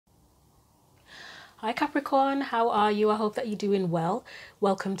Hi Capricorn, how are you? I hope that you're doing well.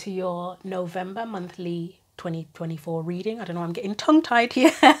 Welcome to your November monthly 2024 reading. I don't know, I'm getting tongue-tied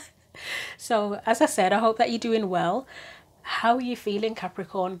here. So, as I said, I hope that you're doing well. How are you feeling,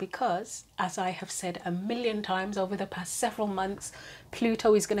 Capricorn? Because, as I have said a million times over the past several months,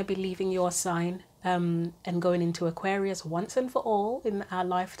 Pluto is going to be leaving your sign and going into Aquarius once and for all in our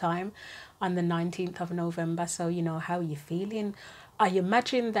lifetime on the 19th of November. So, how are you feeling? I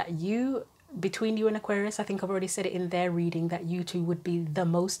imagine that between you and Aquarius, I think I've already said it in their reading that you two would be the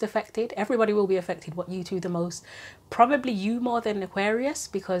most affected. Everybody will be affected, but you two the most. Probably you more than Aquarius,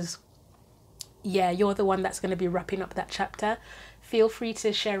 because yeah, you're the one that's going to be wrapping up that chapter. Feel free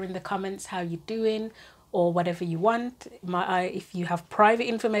to share in the comments how you're doing or whatever you want. If you have private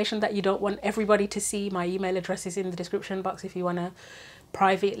information that you don't want everybody to see, my email address is in the description box if you want to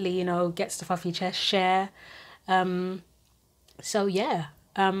privately, get stuff off your chest, share. So yeah,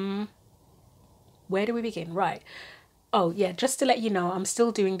 where do we begin? Right. Oh yeah, just to let you know, I'm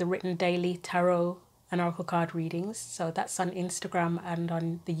still doing the written daily tarot and oracle card readings. So that's on Instagram and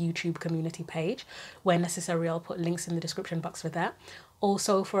on the YouTube community page. Where necessary, I'll put links in the description box for that.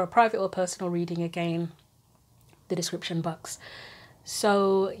 Also for a private or personal reading, again, the description box.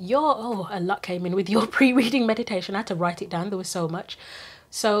 So a lot came in with your pre-reading meditation. I had to write it down. There was so much.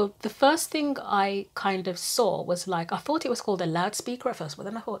 So the first thing I kind of saw was I thought it was called a loudspeaker at first, but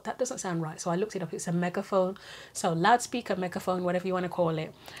then I thought that doesn't sound right. So I looked it up. It's a megaphone. So loudspeaker, megaphone, whatever you want to call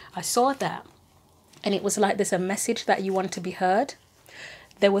it. I saw that and it was like there's a message that you want to be heard.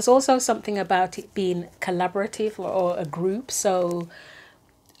 There was also something about it being collaborative or a group. So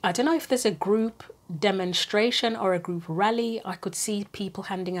I don't know if there's a group demonstration or a group rally. I could see people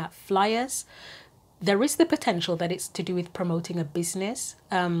handing out flyers. There is the potential that it's to do with promoting a business.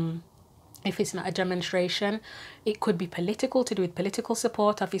 If it's not a demonstration, it could be political, to do with political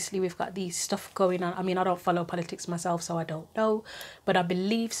support. Obviously, we've got these stuff going on. I mean, I don't follow politics myself, so I don't know. But I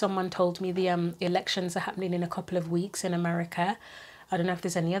believe someone told me the elections are happening in a couple of weeks in America. I don't know if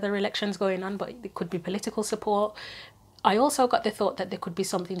there's any other elections going on, but it could be political support. I also got the thought that there could be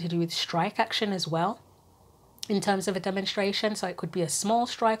something to do with strike action as well, in terms of a demonstration. So it could be a small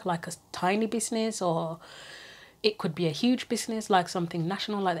strike, like a tiny business, or it could be a huge business, like something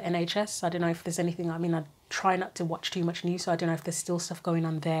national, like the NHS. I don't know if there's anything. I mean, I try not to watch too much news, so I don't know if there's still stuff going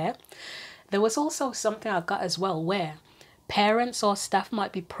on there. There was also something I got as well where parents or staff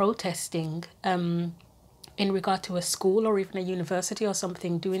might be protesting in regard to a school or even a university or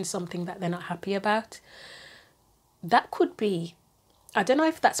something, doing something that they're not happy about. That could be, I don't know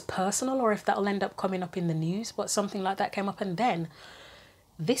if that's personal or if that'll end up coming up in the news, but something like that came up. And then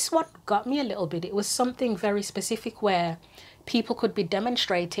this one got me a little bit. It was something very specific where people could be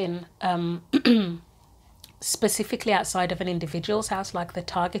demonstrating specifically outside of an individual's house, like they're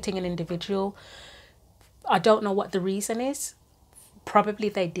targeting an individual. I don't know what the reason is. Probably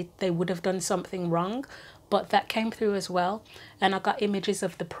they would have done something wrong, but that came through as well. And I got images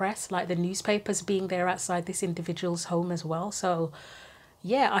of the press, like the newspapers being there outside this individual's home as well. So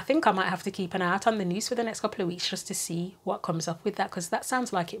yeah, I think I might have to keep an eye out on the news for the next couple of weeks just to see what comes up with that, because that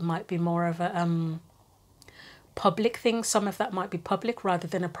sounds like it might be more of a public thing. Some of that might be public rather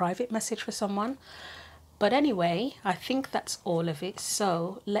than a private message for someone. But anyway, I think that's all of it.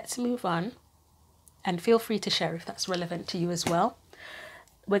 So let's move on, and feel free to share if that's relevant to you as well.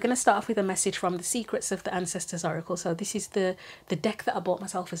 We're going to start off with a message from the Secrets of the Ancestors Oracle. So this is the deck that I bought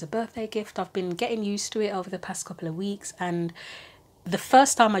myself as a birthday gift. I've been getting used to it over the past couple of weeks, and the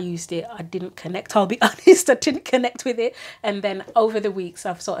first time I used it, I didn't connect. I'll be honest, I didn't connect with it. And then over the weeks,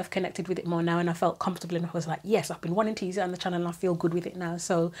 I've sort of connected with it more now, and I felt comfortable enough. I was like, yes, I've been wanting to use it on the channel and I feel good with it now.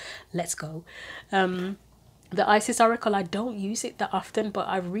 So let's go. The Isis Oracle, I don't use it that often, but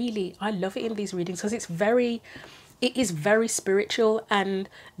I love it in these readings because it is very spiritual. And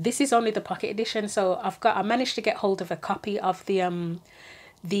this is only the pocket edition. So I managed to get hold of a copy of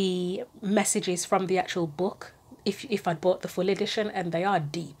the messages from the actual book, if I'd bought the full edition, and they are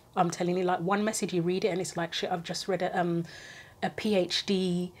deep. I'm telling you, like one message you read it and it's like, shit, I've just read a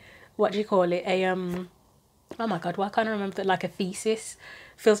PhD, what do you call it? Oh my God, why can't I remember that? Like a thesis.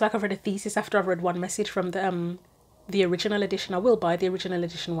 Feels like I've read a thesis after I've read one message from the original edition. I will buy the original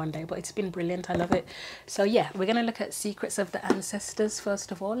edition one day, but it's been brilliant. I love it. So yeah, we're going to look at Secrets of the Ancestors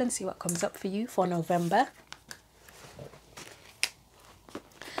first of all and see what comes up for you for November.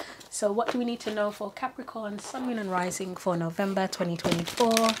 So what do we need to know for Capricorn, Sun, Moon and Rising for November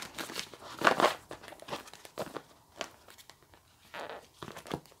 2024?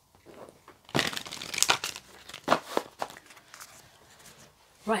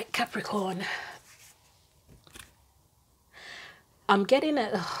 Right, Capricorn. I'm getting a,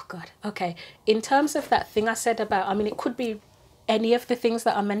 oh God, okay. In terms of that thing I said about, I mean, it could be any of the things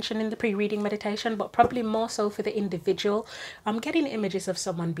that I mentioned in the pre-reading meditation, but probably more so for the individual. I'm getting images of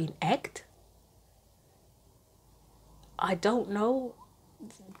someone being egged. I don't know.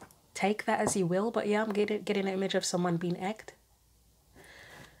 Take that as you will, but yeah, I'm getting an image of someone being egged.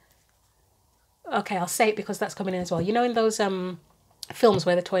 Okay, I'll say it because that's coming in as well. You know, in those films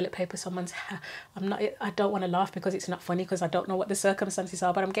where the toilet paper someone's I don't want to laugh because it's not funny because I don't know what the circumstances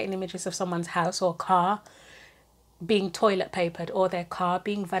are, but I'm getting images of someone's house or car being toilet papered, or their car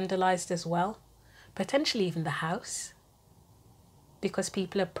being vandalized as well, potentially even the house, because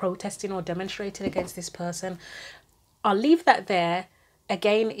people are protesting or demonstrating against this person. I'll leave that there.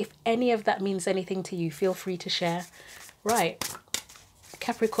 Again, if any of that means anything to you, feel free to share. Right,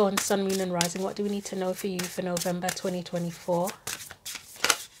 Capricorn, Sun, Moon and Rising, what do we need to know for you for November 2024?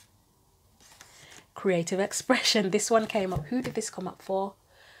 Creative expression. This one came up. Who did this come up for?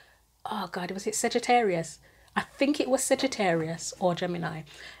 Oh God, was it Sagittarius? I think it was Sagittarius or Gemini.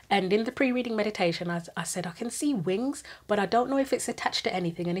 And in the pre-reading meditation, I said, I can see wings, but I don't know if it's attached to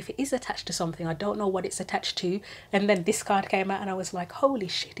anything. And if it is attached to something, I don't know what it's attached to. And then this card came out and I was like, holy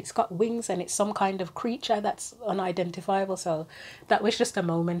shit, it's got wings and it's some kind of creature that's unidentifiable. So that was just a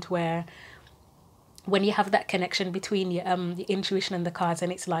moment where when you have that connection between your intuition and the cards,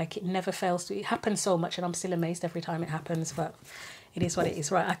 and it's like it never fails to, it happens so much and I'm still amazed every time it happens, but it is what it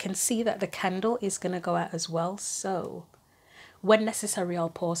is. Right, I can see that the candle is going to go out as well, so when necessary I'll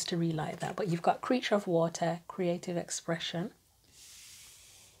pause to relight that. But you've got creature of water, creative expression.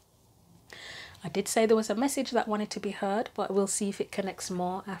 I did say there was a message that wanted to be heard, but we'll see if it connects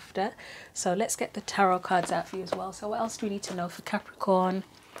more after. So let's get the tarot cards out for you as well. So what else do we need to know for Capricorn,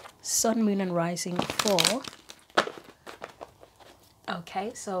 Sun, Moon and Rising for?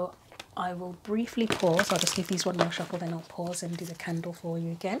 Okay, so I will briefly pause. I'll just give these one more shuffle, then I'll pause and do the candle for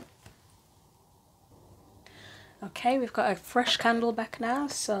you again. Okay, we've got a fresh candle back now.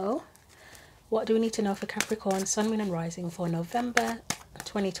 So what do we need to know for Capricorn, Sun, Moon and Rising for November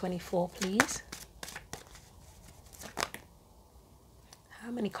 2024, please? How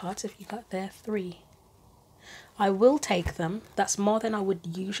many cards have you got there? 3. I will take them. That's more than I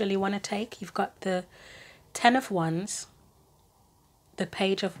would usually want to take. You've got the 10 of Wands, the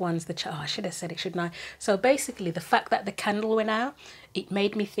Page of Wands, I should have said it, shouldn't I? So basically the fact that the candle went out, it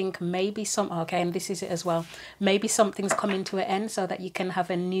made me think maybe okay, and this is it as well, maybe something's coming to an end so that you can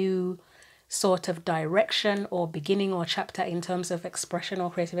have a new sort of direction or beginning or chapter in terms of expression or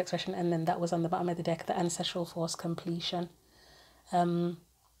creative expression. And then that was on the bottom of the deck, the ancestral force completion.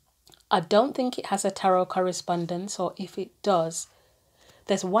 I don't think it has a tarot correspondence, or if it does,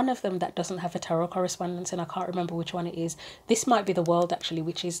 there's one of them that doesn't have a tarot correspondence and I can't remember which one it is. This might be the World actually,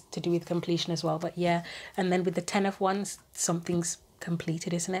 which is to do with completion as well, but yeah. And then with the 10 of Wands, something's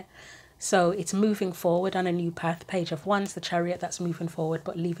completed, isn't it? So it's moving forward on a new path. Page of Wands, the Chariot, that's moving forward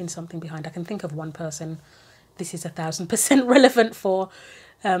but leaving something behind. I can think of one person this is 1000% relevant for,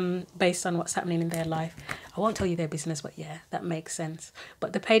 based on what's happening in their life. I won't tell you their business, but yeah, that makes sense.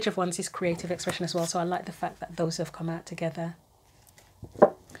 But the Page of Wands is creative expression as well, so I like the fact that those have come out together.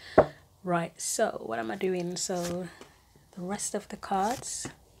 Right, so what am I doing? So the rest of the cards,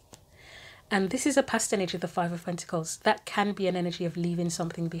 and this is a past energy, the 5 of Pentacles. That can be an energy of leaving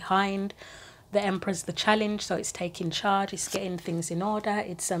something behind. The Emperor's the challenge, so it's taking charge, it's getting things in order,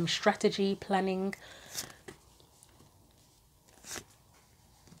 it's strategy, planning.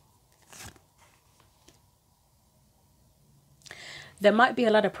 There might be a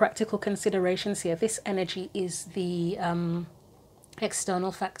lot of practical considerations here. This energy is the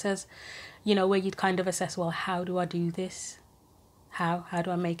external factors, you know, where you'd kind of assess, well, how do I do this? How do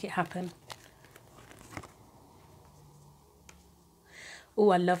I make it happen? Oh,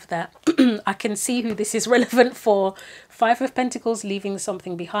 I love that. I can see who this is relevant for. 5 of Pentacles, leaving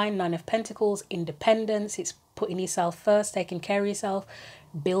something behind. 9 of Pentacles, independence. It's putting yourself first, taking care of yourself,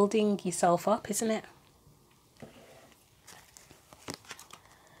 building yourself up, isn't it?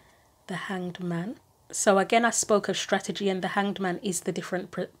 The Hanged Man. So again, I spoke of strategy, and the Hanged Man is the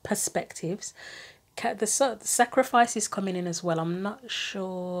different perspectives. The sacrifice is coming in as well. I'm not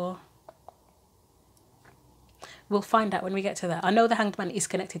sure. We'll find out when we get to that. I know the Hanged Man is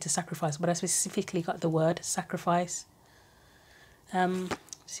connected to sacrifice, but I specifically got the word sacrifice.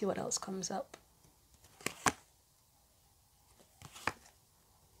 See what else comes up.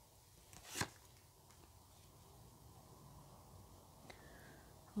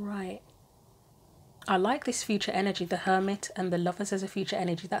 Right. I like this future energy, the Hermit and the Lovers as a future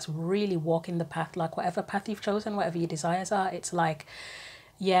energy. That's really walking the path, like whatever path you've chosen, whatever your desires are, it's like,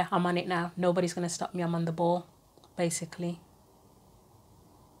 yeah, I'm on it now. Nobody's going to stop me. I'm on the ball, basically.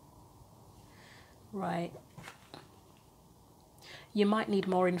 Right. You might need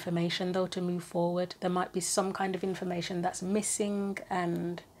more information though to move forward. There might be some kind of information that's missing,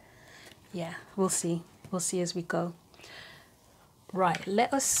 and yeah, we'll see. We'll see as we go. Right,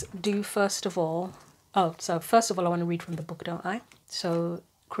 let us do first of all. Oh, so first of all, I want to read from the book, don't I? So,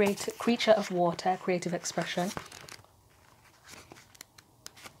 creature of water, creative expression.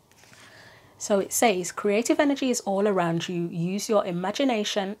 So it says, creative energy is all around you. Use your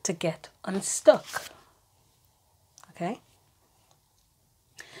imagination to get unstuck. Okay.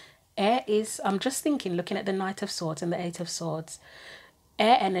 Air is, I'm just thinking, looking at the Knight of Swords and the Eight of Swords.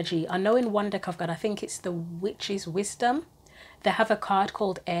 Air energy. I know in one deck I've got, I think it's the Witch's Wisdom. They have a card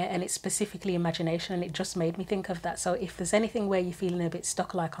called Air, and it's specifically imagination, and it just made me think of that. So if there's anything where you're feeling a bit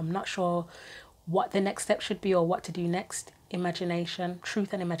stuck, like I'm not sure what the next step should be or what to do next, imagination,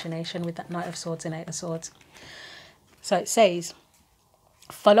 truth and imagination with that Knight of Swords and Eight of Swords. So it says,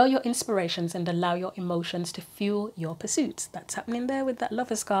 follow your inspirations and allow your emotions to fuel your pursuits. That's happening there with that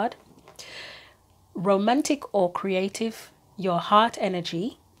Lover's card. Romantic or creative, your heart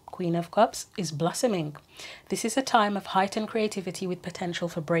energy, Queen of Cups, is blossoming. This is a time of heightened creativity with potential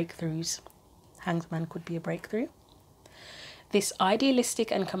for breakthroughs. Hangman could be a breakthrough. This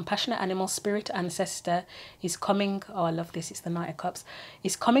idealistic and compassionate animal spirit ancestor is coming, oh I love this, it's the Knight of Cups,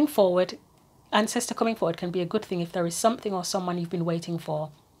 is coming forward. Ancestor coming forward can be a good thing if there is something or someone you've been waiting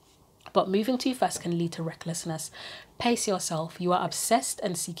for. But moving too fast can lead to recklessness. Pace yourself. You are obsessed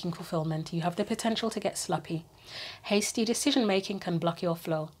and seeking fulfillment. You have the potential to get sloppy. Hasty decision making can block your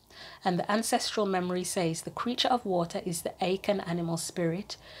flow. And the ancestral memory says the creature of water is the Akan animal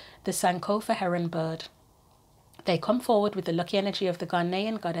spirit, the Sankofa heron bird. They come forward with the lucky energy of the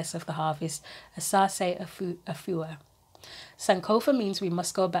Ghanaian goddess of the harvest, Asase Afua. Sankofa means we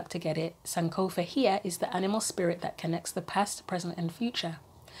must go back to get it. Sankofa here is the animal spirit that connects the past, present and future.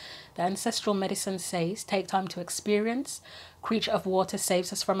 The ancestral medicine says, take time to experience. Creature of water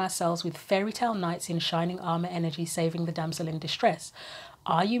saves us from ourselves with fairy tale knights in shining armor energy saving the damsel in distress.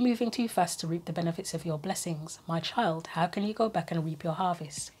 Are you moving too fast to reap the benefits of your blessings? My child, how can you go back and reap your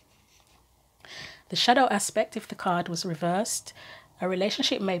harvest? The shadow aspect, if the card was reversed, a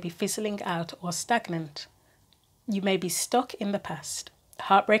relationship may be fizzling out or stagnant. You may be stuck in the past.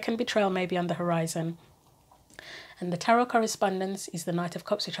 Heartbreak and betrayal may be on the horizon. And the tarot correspondence is the Knight of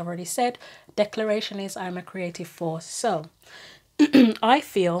Cups, which I've already said. Declaration is, I'm a creative force. So I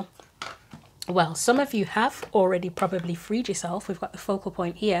feel, well, some of you have already probably freed yourself. We've got the focal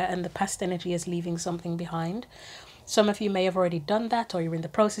point here, and the past energy is leaving something behind. Some of you may have already done that, or you're in the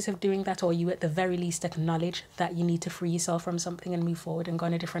process of doing that, or you at the very least acknowledge that you need to free yourself from something and move forward and go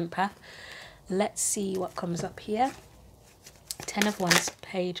on a different path. Let's see what comes up here. 10 of Wands,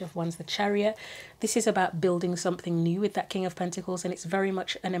 Page of Wands, the Chariot. This is about building something new with that King of Pentacles, and it's very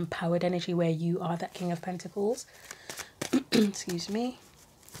much an empowered energy where you are that King of Pentacles. Excuse me.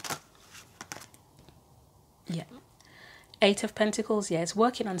 Yeah. 8 of Pentacles. Yeah, it's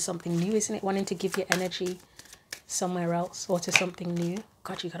working on something new, isn't it? Wanting to give your energy somewhere else or to something new.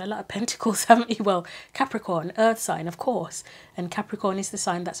 God, you got a lot of pentacles, haven't you? Well, Capricorn, earth sign, of course. And Capricorn is the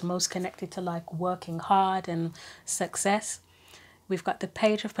sign that's most connected to like working hard and success. We've got the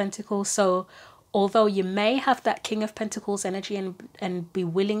Page of Pentacles. So although you may have that King of Pentacles energy and be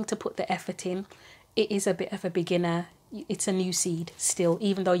willing to put the effort in, it is a bit of a beginner. It's a new seed still,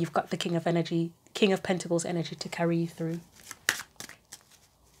 even though you've got the King of Pentacles energy to carry you through.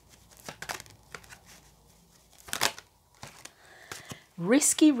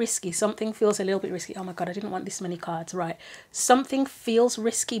 Risky. Something feels a little bit risky. Oh my God, I didn't want this many cards. Right. Something feels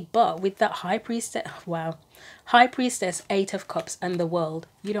risky, but with that High Priestess, wow. High Priestess, 8 of Cups and the World.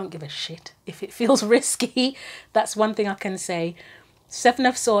 You don't give a shit if it feels risky. That's one thing I can say. 7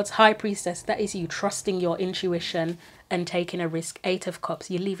 of Swords, High Priestess, that is you trusting your intuition and taking a risk. 8 of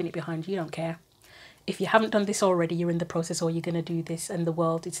Cups, you're leaving it behind. You don't care. If you haven't done this already, you're in the process or you're going to do this. And the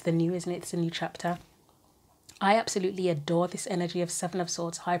World, it's the new, isn't it? It's a new chapter. I absolutely adore this energy of 7 of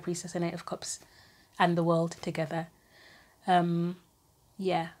Swords, High Priestess and 8 of Cups and the World together.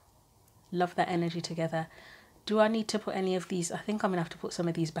 Yeah, love that energy together. Do I need to put any of these? I think I'm going to have to put some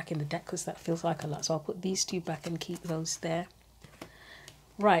of these back in the deck because that feels like a lot. So I'll put these 2 back and keep those there.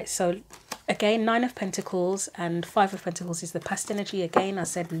 Right, so again, 9 of Pentacles and 5 of Pentacles is the past energy. Again, I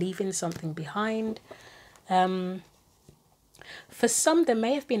said leaving something behind. For some, there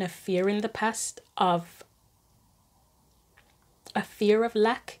may have been a fear in the past of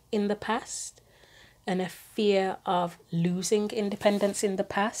lack in the past and a fear of losing independence in the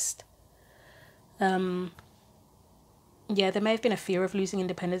past. Yeah, there may have been a fear of losing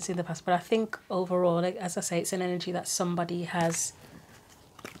independence in the past, but I think overall, like, as I say, it's an energy that somebody has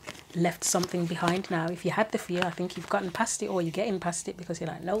left something behind now. If you had the fear, I think you've gotten past it, or you're getting past it because you're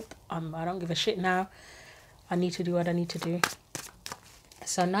like, nope, I don't give a shit now. I need to do what I need to do.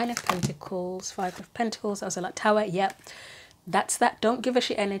 So 9 of Pentacles, 5 of Pentacles, I was like, Tower, yep. That's that don't give a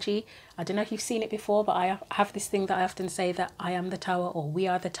shit energy. I don't know if you've seen it before, but I have this thing that I often say, that I am the Tower, or we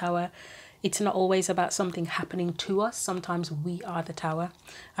are the Tower. It's not always about something happening to us. Sometimes we are the Tower.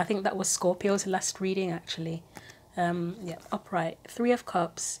 I think that was Scorpio's last reading, actually. Yeah, upright. 3 of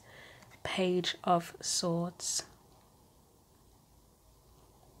Cups, Page of Swords.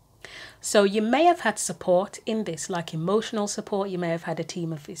 So you may have had support in this, like emotional support. You may have had a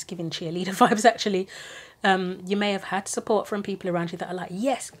team of, it's giving cheerleader vibes actually. You may have had support from people around you that are like,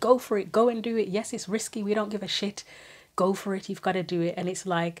 yes, go for it, go and do it. Yes, it's risky, we don't give a shit. Go for it, you've got to do it. And it's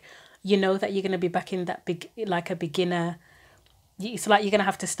like, you know that you're going to be back in that big, like a beginner. It's like you're going to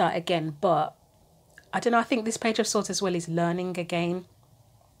have to start again. But I don't know, I think this Page of Swords as well is learning again,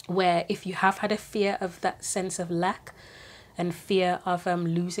 where if you have had a fear of that sense of lack and fear of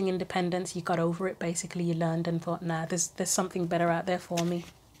losing independence, you got over it. Basically, you learned and thought, nah, there's something better out there for me.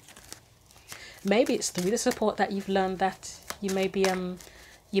 Maybe it's through the support that you've learned that. You may be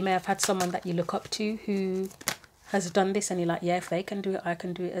you may have had someone that you look up to who has done this, and you're like, yeah, if they can do it, I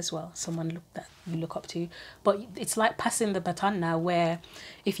can do it as well. Someone that you look up to. But it's like passing the baton now, where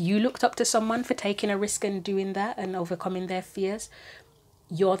if you looked up to someone for taking a risk and doing that and overcoming their fears,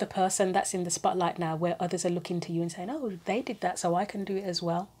 you're the person that's in the spotlight now, where others are looking to you and saying, oh, they did that, so I can do it as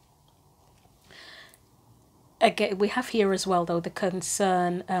well. Again, we have here as well, though, the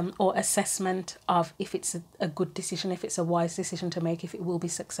concern or assessment of if it's a good decision, if it's a wise decision to make, if it will be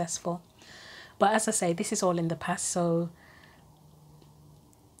successful. But as I say, this is all in the past, so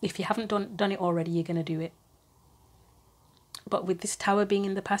if you haven't done it already, you're going to do it. But with this Tower being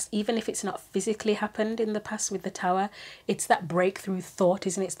in the past, even if it's not physically happened in the past with the Tower, it's that breakthrough thought,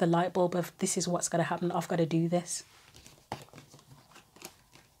 isn't it? It's the light bulb of, this is what's going to happen, I've got to do this.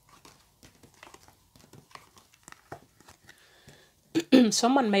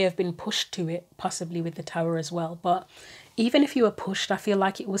 Someone may have been pushed to it, possibly with the Tower as well. But even if you were pushed, I feel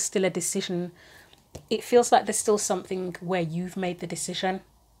like it was still a decision. It feels like there's still something where you've made the decision.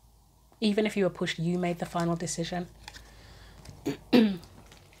 Even if you were pushed, you made the final decision.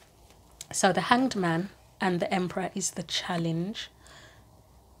 So the Hanged Man and the Emperor is the challenge.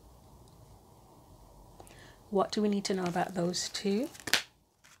 What do we need to know about those two?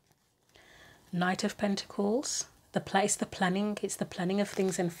 Knight of Pentacles. It's the planning. It's the planning of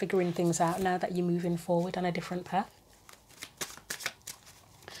things and figuring things out now that you're moving forward on a different path.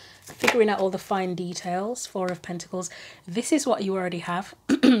 Figuring out all the fine details. 4 of Pentacles. This is what you already have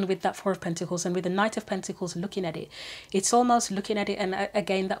with that 4 of Pentacles. And with the Knight of Pentacles, looking at it, it's almost looking at it, and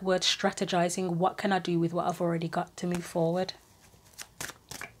again, that word strategizing. What can I do with what I've already got to move forward?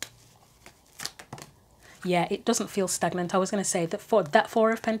 Yeah, it doesn't feel stagnant. I was going to say that for that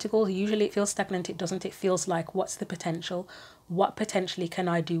 4 of Pentacles, usually it feels stagnant. It doesn't. It feels like, what's the potential? What potentially can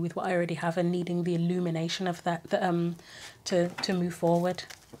I do with what I already have? And needing the illumination of that to move forward.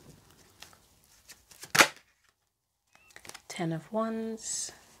 10 of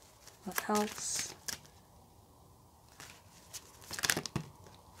Wands. What else?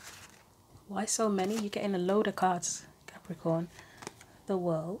 Why so many? You're getting a load of cards, Capricorn. The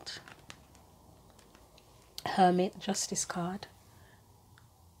World. Hermit, Justice card.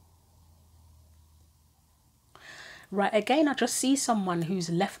 Right, again, I just see someone who's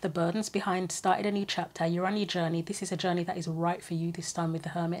left the burdens behind, started a new chapter. You're on your journey. This is a journey that is right for you this time with the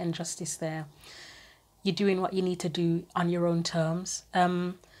Hermit and Justice there. You're doing what you need to do on your own terms.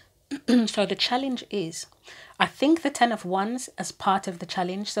 So the challenge is, I think the 10 of Wands as part of the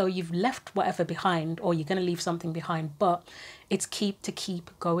challenge. So you've left whatever behind, or you're going to leave something behind, but it's keep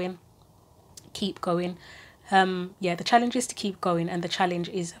going. Keep going. Yeah, the challenge is to keep going, and the challenge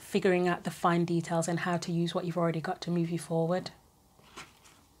is figuring out the fine details and how to use what you've already got to move you forward.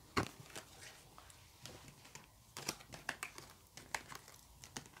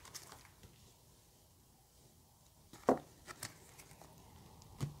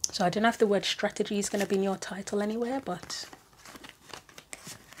 So I don't know if the word strategy is going to be in your title anywhere, but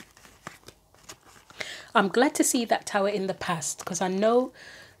I'm glad to see that Tower in the past, because I know,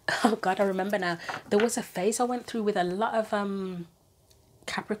 oh God, I remember now, there was a phase I went through with a lot of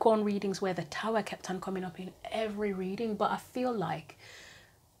Capricorn readings where the Tower kept on coming up in every reading, but I feel like,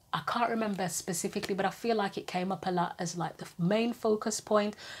 I can't remember specifically, but I feel like it came up a lot as like the main focus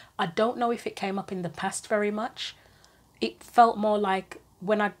point. I don't know if it came up in the past very much. It felt more like,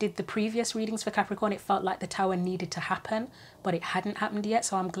 when I did the previous readings for Capricorn, it felt like the Tower needed to happen, but it hadn't happened yet.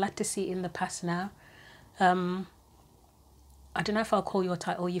 So I'm glad to see it in the past now. I don't know if I'll call your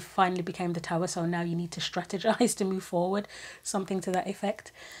title, you finally became the Tower, so now you need to strategize to move forward, something to that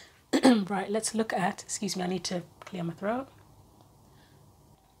effect. Right, let's look at, excuse me, I need to clear my throat.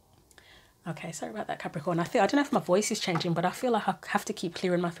 Okay, sorry about that, Capricorn. I don't know if my voice is changing, but I feel like I have to keep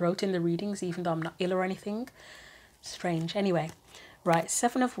clearing my throat in the readings, even though I'm not ill or anything. Strange. Anyway, right,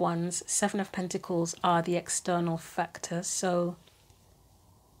 7 of Wands, 7 of Pentacles are the external factors. So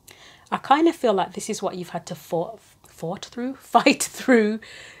I kind of feel like this is what you've had to fight through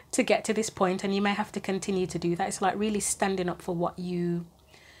to get to this point, and you may have to continue to do that. It's like really standing up for what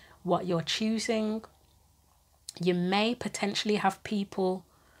you're choosing. You may potentially have people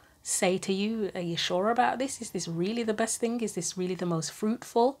say to you, are you sure about this? Is this really the best thing? Is this really the most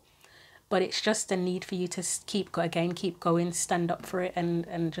fruitful? But it's just a need for you to keep going, stand up for it,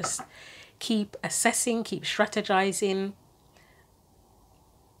 and just keep assessing, keep strategizing.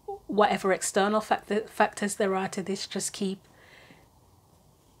 Whatever external factors there are to this, just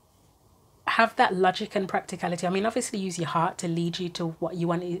have that logic and practicality. I mean, obviously use your heart to lead you to what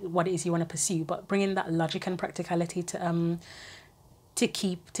it is you want to pursue, but bring in that logic and practicality to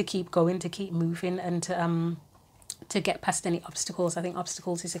keep going, to keep moving, and to get past any obstacles. I think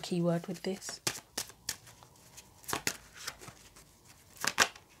obstacles is a key word with this.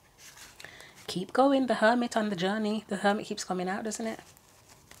 Keep going. The Hermit on the journey. The Hermit keeps coming out, doesn't it?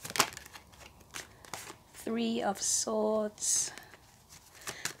 3 of Swords.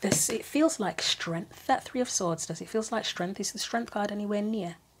 It feels like strength, that 3 of Swords does. It feels like strength. Is the Strength card anywhere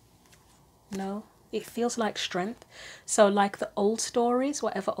near? No. It feels like strength. So like the old stories,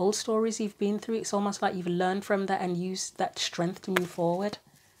 whatever old stories you've been through, it's almost like you've learned from that and used that strength to move forward.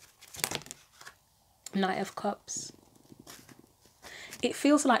 Knight of Cups. It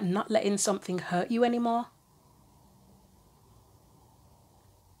feels like not letting something hurt you anymore.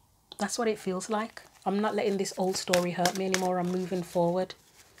 That's what it feels like. I'm not letting this old story hurt me anymore. I'm moving forward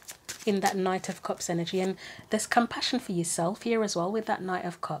in that Knight of Cups energy. And there's compassion for yourself here as well with that Knight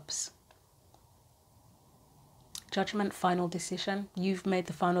of Cups. Judgment, final decision. You've made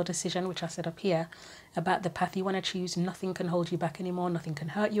the final decision, which I said up here, about the path you want to choose. Nothing can hold you back anymore. Nothing can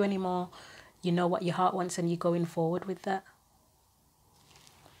hurt you anymore. You know what your heart wants and you're going forward with that.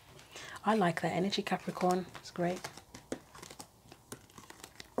 I like that energy, Capricorn. It's great.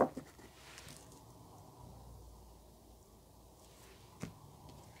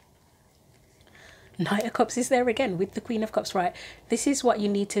 Knight of Cups is there again with the Queen of Cups, right? This is what you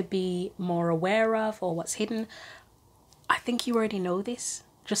need to be more aware of, or what's hidden. I think you already know this.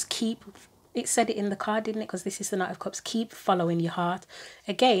 Just keep, it said it in the card, didn't it? Because this is the Knight of Cups. Keep following your heart.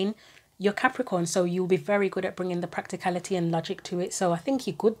 Again, you're Capricorn, so you'll be very good at bringing the practicality and logic to it. So I think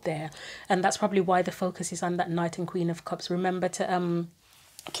you're good there. And that's probably why the focus is on that Knight and Queen of Cups. Remember to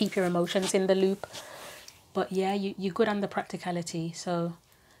keep your emotions in the loop. But yeah, you're good on the practicality. So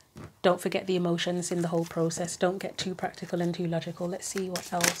don't forget the emotions in the whole process. Don't get too practical and too logical. Let's see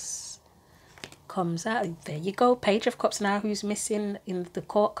what else comes out. There you go. Page of Cups now. Who's missing in the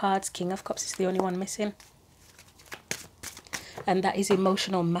court cards? King of Cups is the only one missing. And that is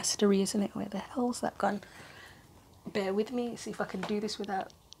emotional mastery, isn't it? Where the hell's that gone? Bear with me. See if I can do this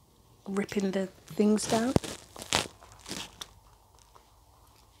without ripping the things down.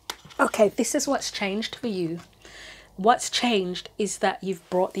 Okay, this is what's changed for you. What's changed is that you've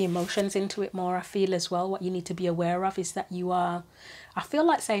brought the emotions into it more, I feel, as well. What you need to be aware of is that you are, I feel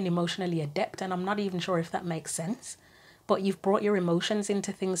like saying emotionally adept, and I'm not even sure if that makes sense, but you've brought your emotions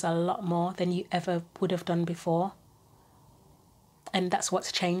into things a lot more than you ever would have done before. And that's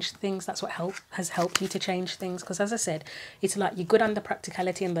what's changed things. That's what has helped you to change things. Because as I said, it's like you're good on the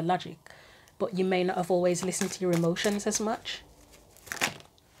practicality and the logic, but you may not have always listened to your emotions as much.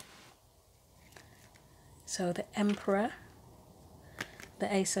 So the Emperor,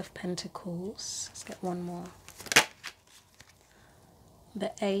 the Ace of Pentacles. Let's get one more.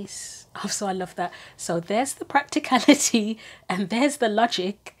 The Ace. Oh, so I love that. So there's the practicality and there's the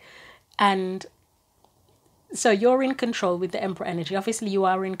logic. And so you're in control with the Emperor energy. Obviously you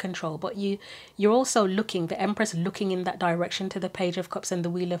are in control, but you're also looking, the Empress looking in that direction to the Page of Cups and the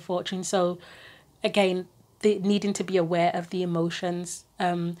Wheel of Fortune. So again, needing to be aware of the emotions.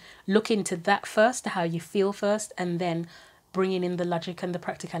 Look into that first, to how you feel first, and then bringing in the logic and the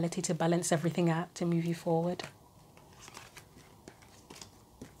practicality to balance everything out to move you forward.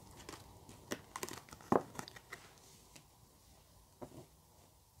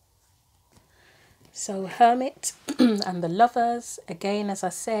 So Hermit and the Lovers, again, as I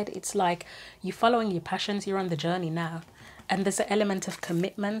said, it's like you're following your passions, you're on the journey now. And there's an element of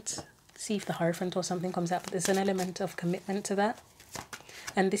commitment. See if the Hierophant or something comes out, but there's an element of commitment to that.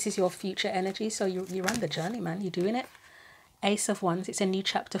 And this is your future energy, so you're on the journey, man. You're doing it. Ace of Wands, it's a new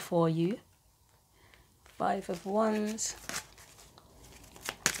chapter for you. 5 of Wands.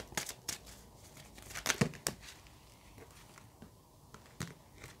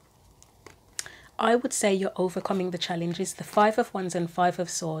 I would say you're overcoming the challenges. The 5 of Wands and 5 of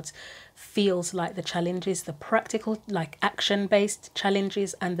Swords feels like the challenges, the practical, like action-based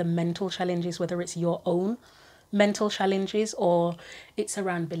challenges, and the mental challenges, whether it's your own mental challenges or it's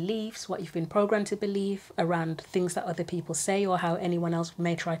around beliefs, what you've been programmed to believe, around things that other people say or how anyone else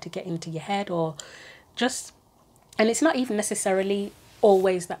may try to get into your head, or just, and it's not even necessarily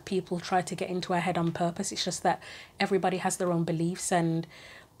always that people try to get into our head on purpose. It's just that everybody has their own beliefs, and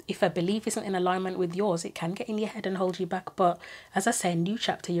if a belief isn't in alignment with yours, it can get in your head and hold you back. But as I say, new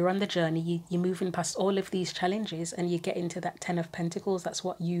chapter, you're on the journey, you're moving past all of these challenges and you get into that 10 of Pentacles. That's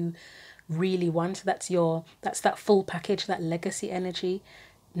what you really want. That's that full package, that legacy energy.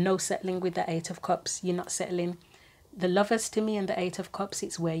 No settling with the 8 of Cups. You're not settling. The Lovers to me and the 8 of Cups,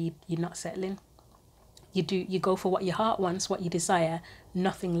 it's where you're not settling. You go for what your heart wants, what you desire,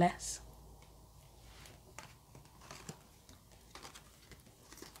 nothing less.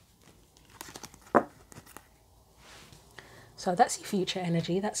 So that's your future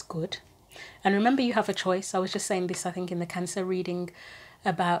energy. That's good. And remember, you have a choice. I was just saying this, I think, in the Cancer reading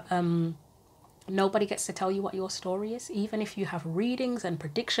about nobody gets to tell you what your story is. Even if you have readings and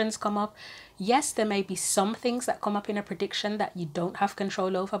predictions come up, yes, there may be some things that come up in a prediction that you don't have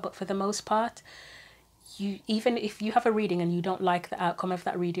control over, but for the most part, even if you have a reading and you don't like the outcome of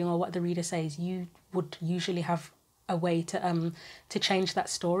that reading or what the reader says, you would usually have a way to change that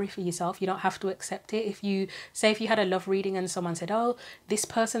story for yourself. You don't have to accept it. If you had a love reading and someone said, oh, this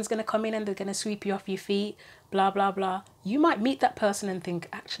person's going to come in and they're going to sweep you off your feet, blah blah blah, you might meet that person and think,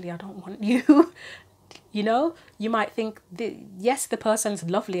 actually, I don't want you. You know, you might think, yes, the person's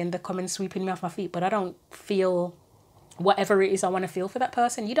lovely and they're coming sweeping me off my feet, but I don't feel whatever it is I want to feel for that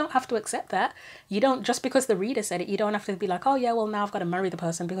person. You don't have to accept that. You don't, just because the reader said it, you don't have to be like, oh yeah, well now I've got to marry the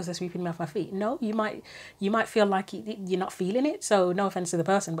person because they're sweeping me off my feet. No, you might feel like you're not feeling it. So no offense to the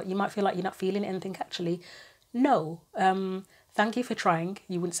person, but you might feel like you're not feeling it and think, actually, no, thank you for trying.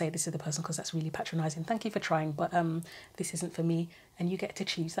 You wouldn't say this to the person because that's really patronizing. Thank you for trying, but this isn't for me, and you get to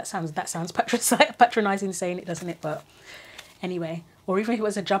choose. That sounds patronizing saying it, doesn't it? But anyway, or even if it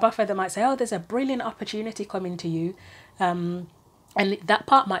was a job offer, they might say, oh, there's a brilliant opportunity coming to you. And that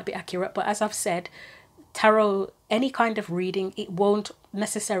part might be accurate, but as I've said, tarot, any kind of reading, it won't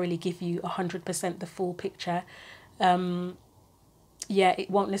necessarily give you 100% the full picture. Yeah,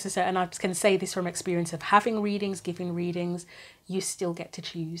 it won't necessarily, and I can say this from experience of having readings, giving readings, you still get to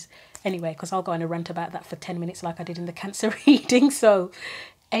choose. Anyway, because I'll go on a rant about that for 10 minutes like I did in the Cancer reading. So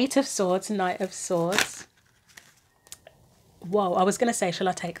 8 of Swords, Knight of Swords. Whoa, I was going to say, shall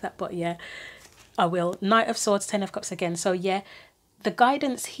I take that? But yeah, I will. Knight of Swords, 10 of Cups again. So yeah, the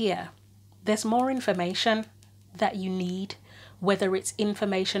guidance here, there's more information that you need, whether it's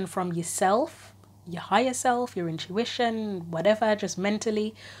information from yourself, your higher self, your intuition, whatever, just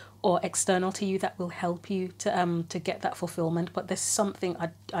mentally, or external to you, that will help you to get that fulfillment. But there's something,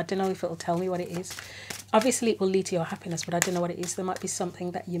 I don't know if it'll tell me what it is. Obviously, it will lead to your happiness, but I don't know what it is. There might be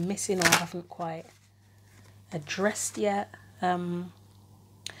something that you're missing or haven't quite addressed yet.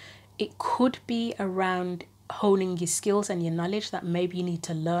 It could be around honing your skills and your knowledge, that maybe you need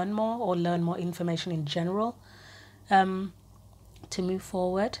to learn more or learn more information in general to move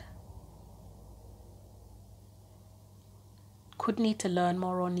forward. Could need to learn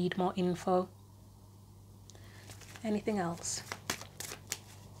more or need more info. Anything else?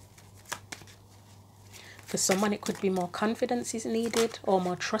 For someone, it could be more confidence is needed or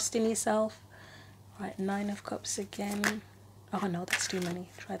more trust in yourself. Right, 9 of Cups again. Oh no, that's too many.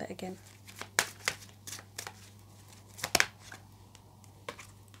 Try that again.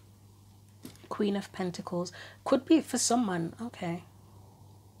 Queen of Pentacles. Could be for someone. Okay.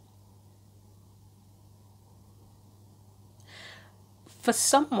 For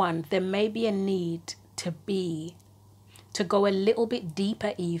someone, there may be a need to go a little bit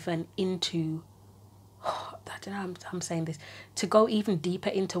deeper even into, I don't know, I'm saying this, to go even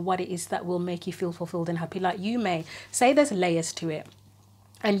deeper into what it is that will make you feel fulfilled and happy. Like, you may say there's layers to it,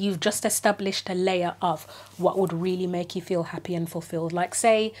 and you've just established a layer of what would really make you feel happy and fulfilled. Like,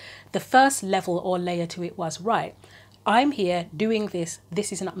 say the first level or layer to it was, right, I'm here doing this,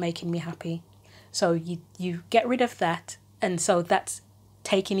 this is not making me happy. So you get rid of that, and so that's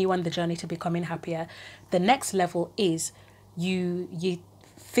taking you on the journey to becoming happier. The next level is you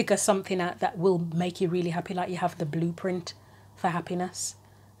figure something out that will make you really happy, like you have the blueprint for happiness.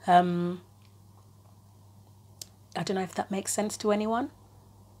 I don't know if that makes sense to anyone.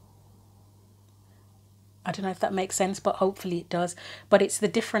 I don't know if that makes sense, but hopefully it does. But it's the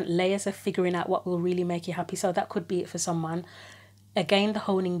different layers of figuring out what will really make you happy. So that could be it for someone. Again, the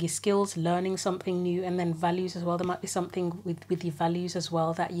honing your skills, learning something new, and then values as well. There might be something with your values as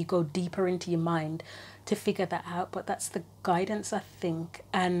well that you go deeper into your mind to figure that out. But that's the guidance, I think.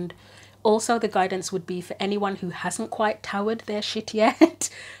 And also the guidance would be for anyone who hasn't quite towered their shit yet.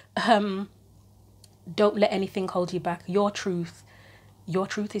 Don't let anything hold you back. Your truth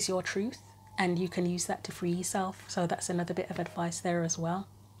is your truth, and you can use that to free yourself. So that's another bit of advice there as well.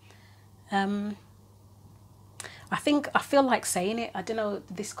 I feel like saying it. I don't know,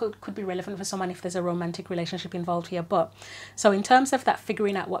 this could be relevant for someone if there's a romantic relationship involved here. But so in terms of that,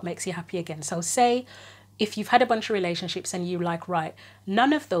 figuring out what makes you happy again. So say if you've had a bunch of relationships and you're like, right,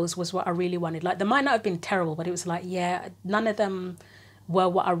 none of those was what I really wanted. Like, they might not have been terrible, but it was like, yeah, none of them were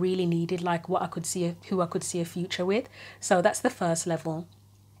what I really needed, like what I could see, who I could see a future with. So that's the first level.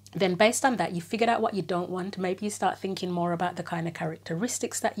 Then based on that, you figured out what you don't want. Maybe you start thinking more about the kind of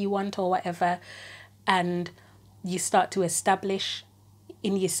characteristics that you want or whatever. And you start to establish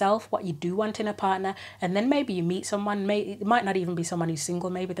in yourself what you do want in a partner. And then maybe you meet someone, it might not even be someone who's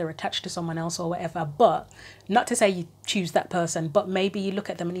single, maybe they're attached to someone else or whatever. But not to say you choose that person, but maybe you look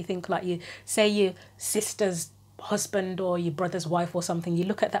at them and you think, like, you say your sister's husband or your brother's wife or something, you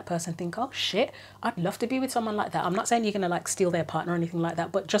look at that person and think, oh shit, I'd love to be with someone like that. I'm not saying you're gonna like steal their partner or anything like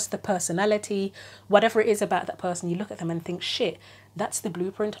that, but just the personality, whatever it is about that person, you look at them and think, shit, that's the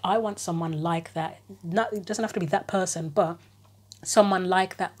blueprint. I want someone like that. Not, it doesn't have to be that person, but someone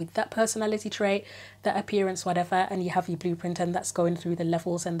like that with that personality trait, that appearance, whatever. And you have your blueprint, and that's going through the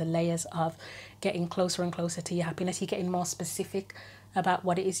levels and the layers of getting closer and closer to your happiness. You're getting more specific about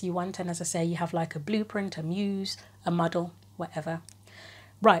what it is you want. And as I say, you have like a blueprint, a muse, a model, whatever.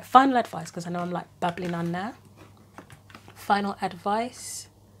 Right, final advice, because I know I'm like babbling on now. Final advice.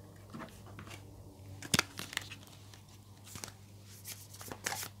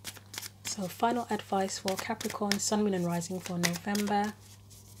 So final advice for Capricorn, Sun, Moon and Rising for November.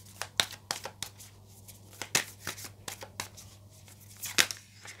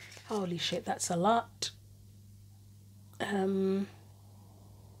 Holy shit, that's a lot. Do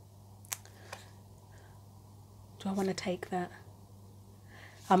I want to take that?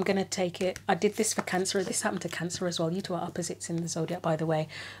 I'm going to take it. I did this for Cancer. This happened to Cancer as well. You two are opposites in the zodiac, by the way,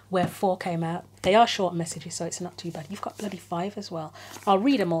 where 4 came out. They are short messages, so it's not too bad. You've got bloody 5 as well. I'll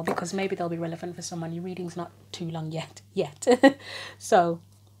read them all because maybe they'll be relevant for someone. Your reading's not too long yet. So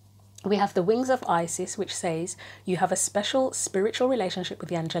we have the Wings of Isis, which says you have a special spiritual relationship with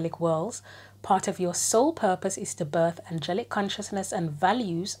the angelic worlds. Part of your soul purpose is to birth angelic consciousness and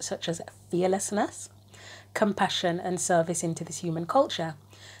values such as fearlessness, compassion and service into this human culture.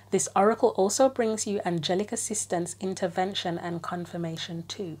 This oracle also brings you angelic assistance, intervention and confirmation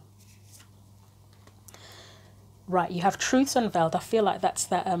too. Right, you have Truths Unveiled. I feel like that's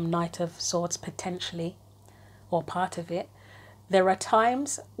the Knight of Swords potentially, or part of it. There are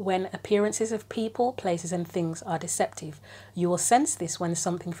times when appearances of people, places and things are deceptive. You will sense this when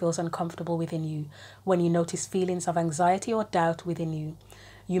something feels uncomfortable within you, when you notice feelings of anxiety or doubt within you.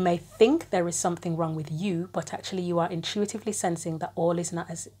 You may think there is something wrong with you, but actually you are intuitively sensing that all is not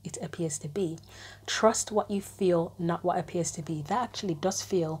as it appears to be. Trust what you feel, not what appears to be. That actually does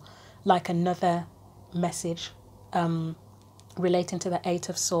feel like another message relating to the 8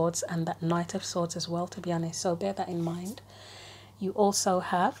 of Swords and that Knight of Swords as well, to be honest. So bear that in mind. You also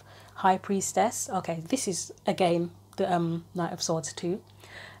have High Priestess. Okay, this is again the Knight of Swords too.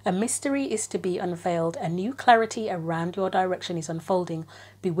 A mystery is to be unveiled. A new clarity around your direction is unfolding.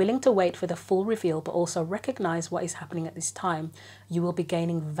 Be willing to wait for the full reveal, but also recognize what is happening at this time. You will be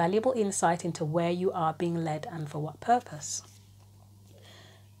gaining valuable insight into where you are being led and for what purpose.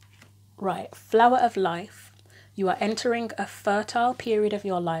 Right, Flower of Life. You are entering a fertile period of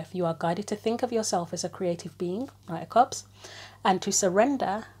your life. You are guided to think of yourself as a creative being, Knight of Cups, and to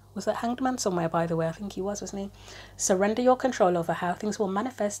surrender. Was that Hanged Man somewhere, by the way? I think he was, wasn't he? Surrender your control over how things will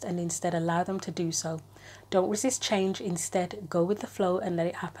manifest and instead allow them to do so. Don't resist change. Instead, go with the flow and let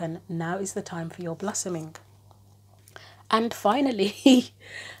it happen. Now is the time for your blossoming. And finally,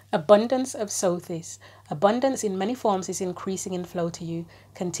 Abundance of Sothis. Abundance in many forms is increasing in flow to you.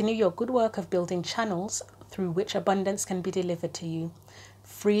 Continue your good work of building channels through which abundance can be delivered to you.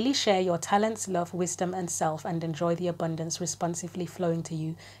 Freely share your talents, love, wisdom and self and enjoy the abundance responsively flowing to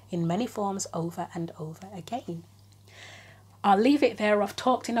you in many forms over and over again. I'll leave it there. I've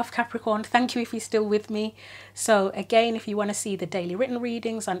talked enough, Capricorn. Thank you if you're still with me. So again, if you want to see the daily written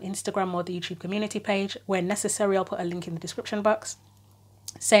readings on Instagram or the YouTube community page, where necessary, I'll put a link in the description box.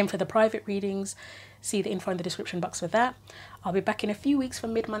 Same for the private readings. See the info in the description box for that. I'll be back in a few weeks for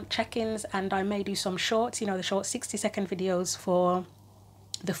mid-month check-ins, and I may do some shorts, you know, the short 60-second videos for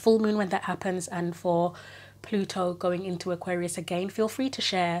the full moon when that happens, and for Pluto going into Aquarius again. Feel free to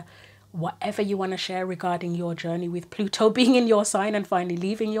share whatever you want to share regarding your journey with Pluto being in your sign and finally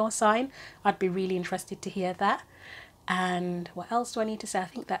leaving your sign. I'd be really interested to hear that. And what else do I need to say? I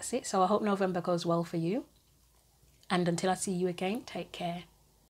think that's it. So I hope November goes well for you. And until I see you again, take care.